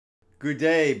Good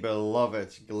day,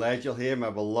 beloved. Glad you're here,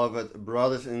 my beloved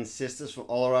brothers and sisters from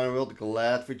all around the world.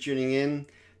 Glad for tuning in.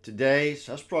 Today's,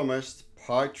 as promised,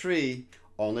 part 3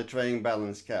 on the training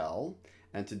balance scale.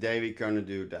 And today we're going to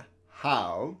do the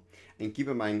how. And keep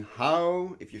in mind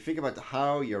how, if you think about the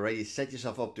how, you already set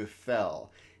yourself up to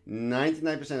fail.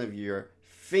 99% of your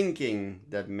thinking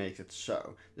that makes it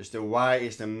so. Thus the why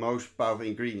is the most powerful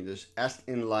ingredient. Just ask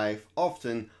in life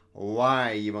often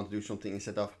why you want to do something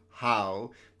instead of how,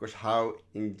 because how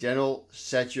in general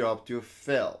sets you up to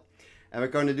fail. And we're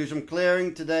going to do some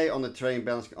clearing today on the training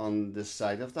balance on the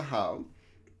side of the how.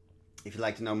 If you'd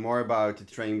like to know more about the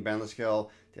training balance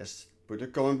scale, just put a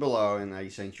comment below and I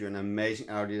sent you an amazing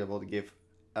audio that will give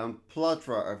a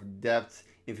plethora of depth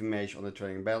information on the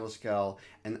training balance scale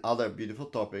and other beautiful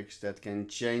topics that can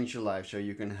change your life so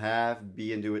you can have,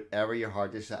 be and do whatever your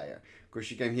heart desire.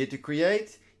 Because you came here to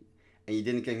create and you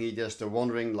didn't come here just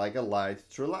wandering like a light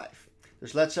through life.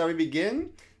 So let's we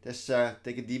begin. Just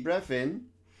take a deep breath in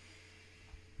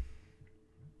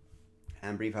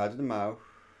and breathe out of the mouth.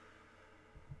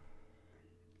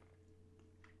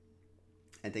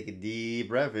 And take a deep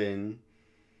breath in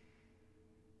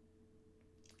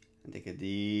and take a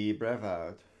deep breath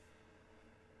out.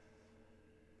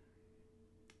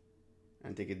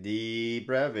 And take a deep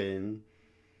breath in.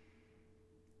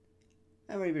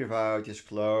 And when you breathe out, just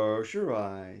close your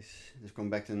eyes. Just come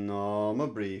back to normal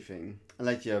breathing. And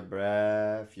let your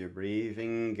breath, your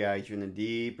breathing guide you in a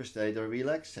deeper state of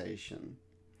relaxation.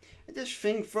 And just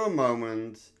think for a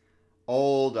moment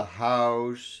all the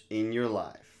hows in your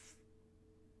life.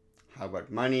 How about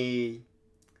money?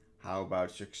 How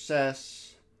about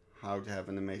success? How to have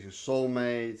an amazing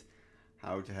soulmate?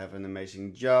 How to have an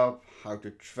amazing job? How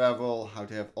to travel? How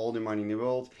to have all the money in the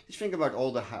world? Just think about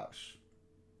all the hows.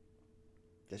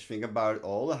 Just think about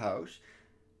all the hows,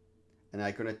 and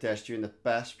I'm going to test you in the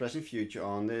past, present, future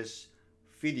on this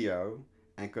video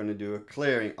and going to do a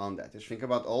clearing on that. Just think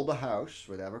about all the hows,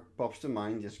 whatever pops to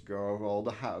mind, just go over all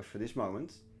the hows for this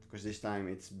moment, because this time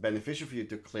it's beneficial for you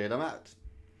to clear them out.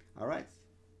 Alright,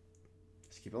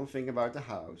 just keep on thinking about the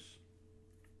hows.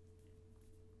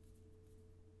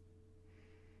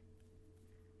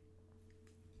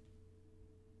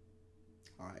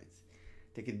 Alright,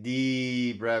 take a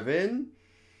deep breath in.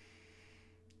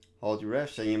 Hold your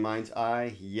breath, say in your mind's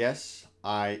eye, yes,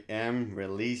 I am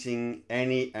releasing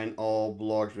any and all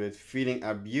blocks with feeling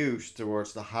abused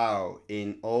towards the how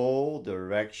in all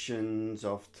directions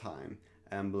of time,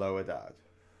 and blow it out.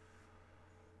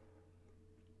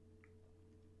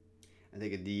 And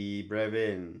take a deep breath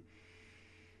in.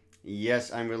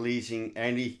 Yes, I'm releasing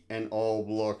any and all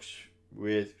blocks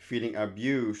with feeling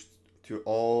abused to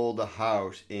all the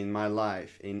hows in my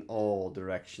life in all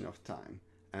direction of time,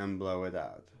 and blow it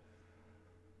out.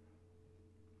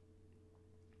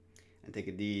 And take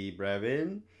a deep breath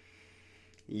in.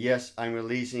 Yes, I'm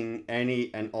releasing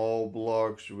any and all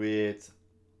blocks with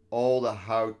all the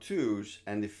how-tos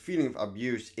and the feeling of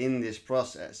abuse in this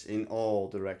process in all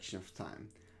direction of time,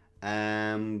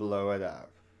 and blow it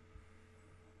out.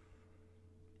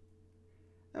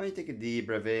 Now you take a deep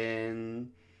breath in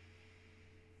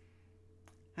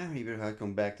and when you breathe out,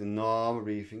 come back to normal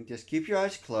breathing. Just keep your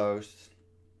eyes closed,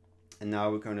 and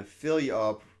now we're going to fill you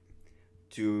up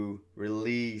to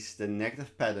release the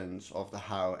negative patterns of the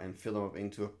how and fill them up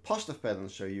into a positive pattern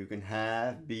so you can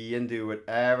have, be and do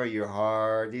whatever your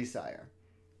heart desire.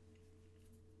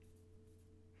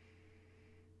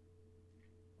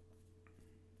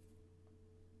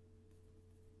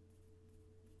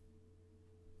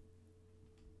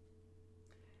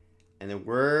 And the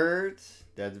word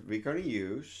that we're going to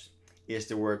use is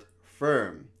the word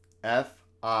firm.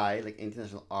 F-I, like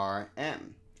international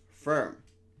R-M. Firm.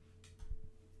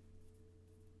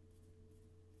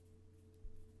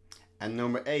 And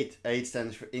number 8. 8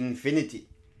 stands for infinity.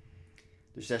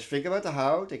 Dus just think about the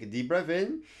how. Take a deep breath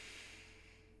in.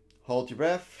 Hold your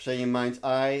breath. Say in your mind's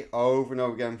eye over and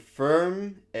over again.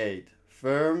 Firm 8.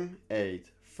 Firm 8.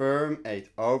 Firm 8.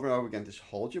 Over and over again. Just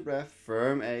hold your breath.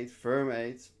 Firm 8. Firm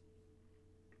 8.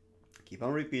 Keep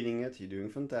on repeating it. You're doing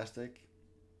fantastic.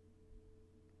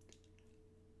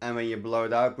 And when you blow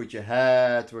it out, put your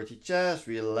head towards your chest.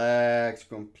 Relax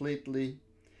completely.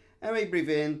 And when you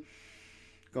breathe in,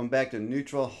 come back to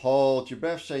neutral, hold your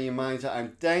breath, say in your mind,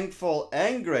 I'm thankful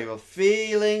and grateful,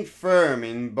 feeling firm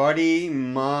in body,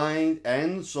 mind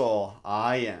and soul,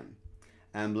 I am.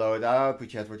 And blow it out,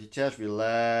 put your head towards your chest,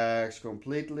 relax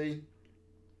completely.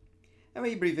 And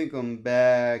when you breathe in, come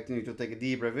back to neutral, take a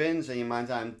deep breath in, say in your mind,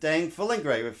 I'm thankful and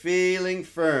grateful, feeling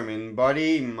firm in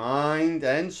body, mind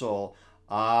and soul,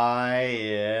 I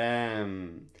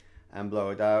am. and blow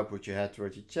it out. Put your head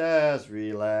towards your chest,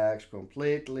 relax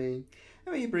completely.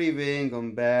 And when you breathe in,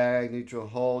 come back, neutral,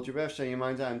 hold your breath, say in your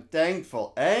mind, I'm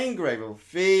thankful and grateful,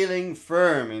 feeling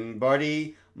firm in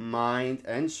body, mind,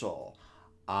 and soul.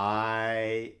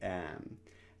 I am.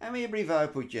 And when you breathe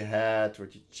out, put your head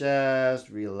towards your chest,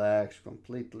 relax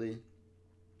completely.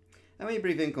 And when you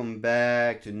breathe in, come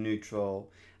back to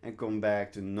neutral and come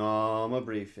back to normal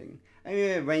breathing.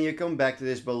 And when you come back to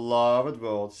this beloved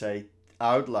world, say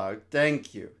out loud,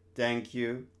 thank you, thank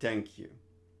you, thank you.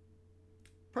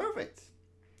 Perfect.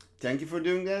 Thank you for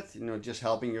doing that. Just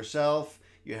helping yourself.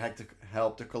 You had to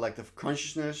help the collective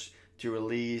consciousness to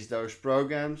release those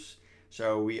programs.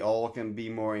 So we all can be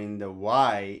more in the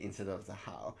why instead of the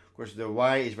how. Of course, the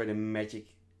why is where the magic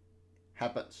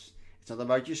happens. It's not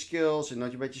about your skills, it's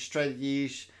not about your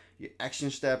strategies, your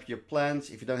action steps, your plans.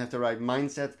 If you don't have the right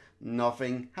mindset,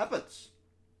 nothing happens.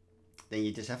 Then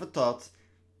you just have a thought,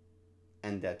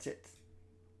 and that's it.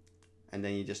 And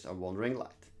then you just a wandering light.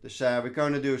 So we're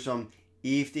going to do some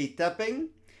EFT tapping.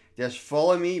 Just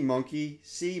follow me, monkey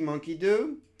see, monkey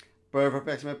do. Perfect,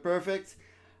 approximate, perfect.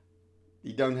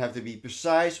 You don't have to be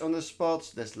precise on the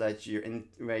spots. Just let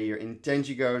where your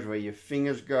intention goes, where your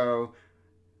fingers go,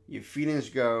 your feelings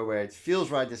go, where it feels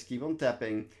right. Just keep on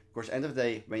tapping. Of course, end of the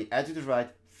day, when your attitude is right,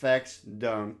 facts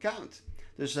don't count.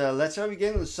 So let's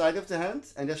begin on the side of the hand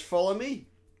and just follow me.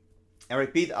 And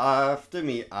repeat after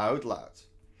me out loud.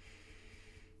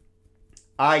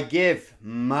 I give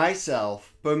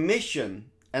myself permission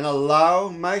and allow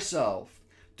myself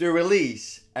to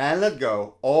release and let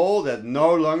go all that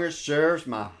no longer serves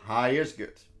my highest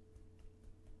good.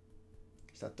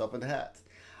 It's that top of the head.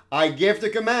 I give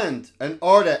the command, an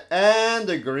order, and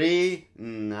agree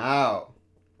now.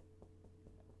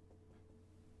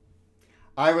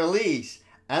 I release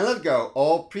and let go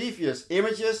all previous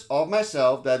images of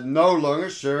myself that no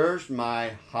longer serves my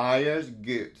highest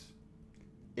good.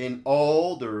 In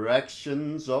all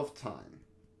directions of time.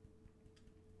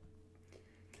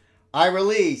 I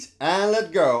release and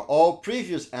let go all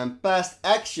previous and past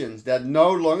actions that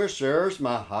no longer serves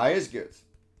my highest good.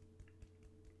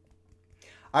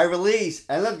 I release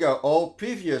and let go all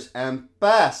previous and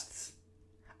past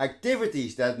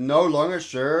activities that no longer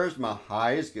serves my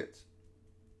highest good.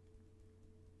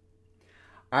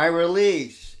 I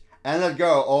release and let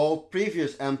go all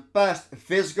previous and past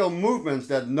physical movements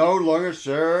that no longer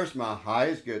serves my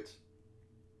highest good.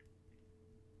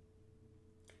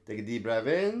 Take a deep breath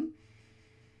in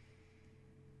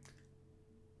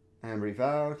and breathe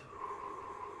out.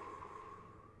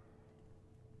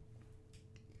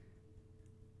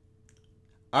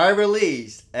 I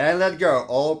release and let go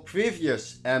all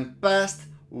previous and past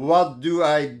what do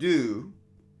I do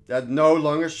that no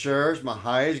longer serves my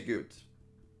highest good.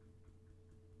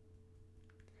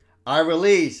 I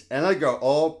release and let go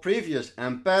all previous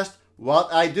and past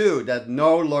what I do that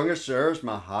no longer serves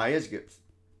my highest good.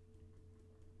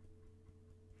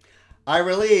 I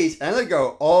release and let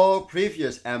go all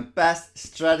previous and past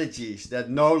strategies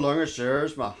that no longer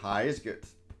serves my highest good.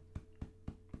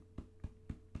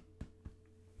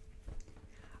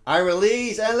 I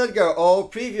release and let go all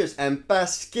previous and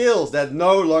past skills that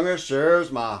no longer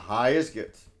serves my highest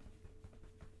good.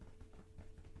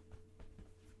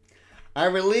 I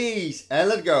release and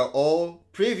let go all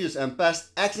previous and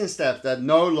past action steps that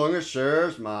no longer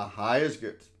serves my highest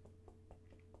good.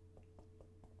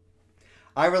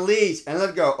 I release and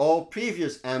let go all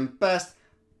previous and past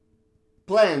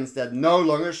plans that no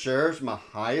longer serves my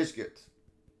highest good.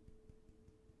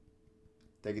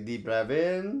 Take a deep breath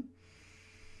in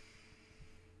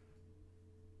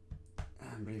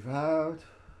and breathe out.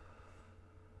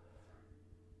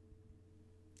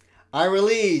 I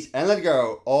release and let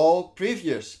go all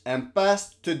previous and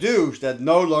past to-dos that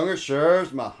no longer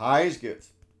serves my highest good.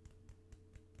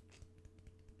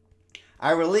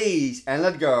 I release and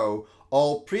let go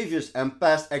all previous and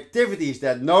past activities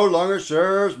that no longer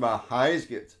serves my highest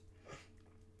good.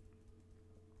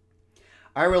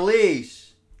 I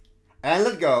release and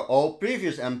let go all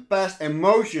previous and past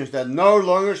emotions that no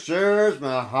longer serves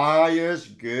my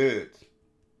highest good.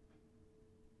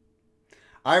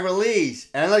 I release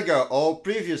and let go all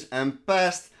previous and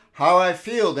past how I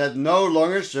feel that no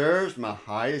longer serves my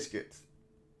highest good.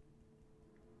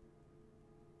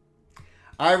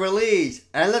 I release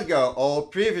and let go all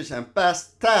previous and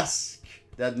past tasks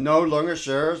that no longer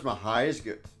serves my highest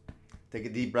good. Take a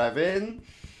deep breath in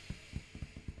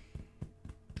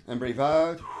and breathe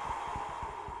out.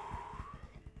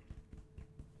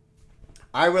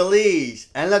 I release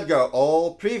and let go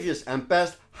all previous and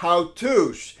past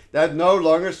how-tos that no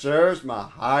longer serves my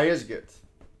highest good.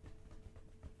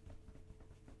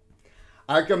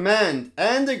 I command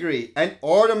and agree and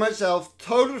order myself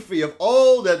totally free of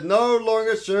all that no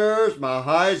longer serves my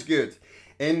highest good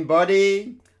in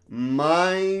body,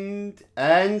 mind,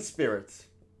 and spirit.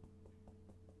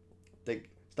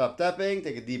 Stop tapping,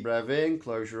 take a deep breath in,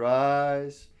 close your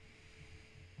eyes,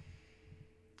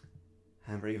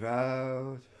 and breathe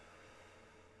out.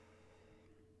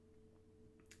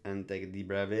 And take a deep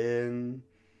breath in,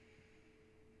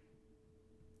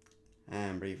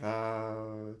 and breathe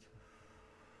out.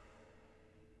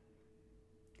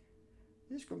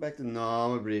 Just go back to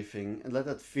normal breathing and let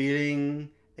that feeling,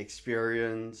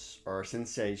 experience, or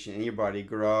sensation in your body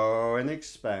grow and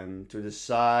expand to the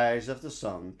size of the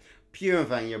sun,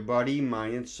 purifying your body,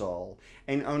 mind, and soul.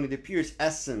 And only the purest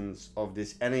essence of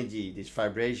this energy, this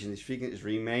vibration, this frequency is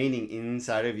remaining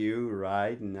inside of you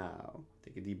right now.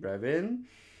 Take a deep breath in.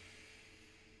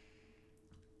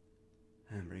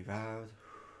 And breathe out.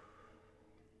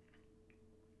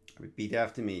 Repeat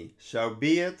after me. So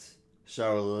be it.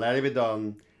 So let it be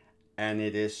done. And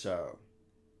it is so.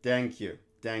 Thank you.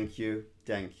 Thank you.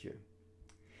 Thank you.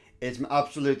 It's my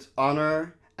absolute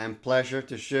honor and pleasure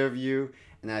to serve you.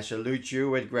 And I salute you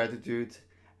with gratitude.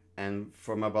 And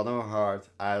from my bottom of my heart,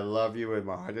 I love you with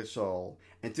my heart and soul.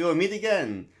 Until we meet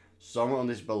again, somewhere on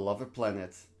this beloved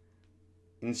planet.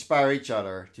 Inspire each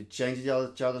other to change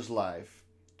each other's life,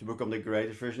 to become the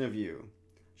greatest version of you,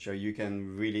 so you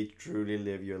can really truly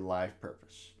live your life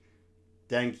purpose.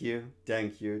 Thank you,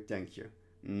 thank you, thank you.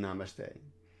 Namaste.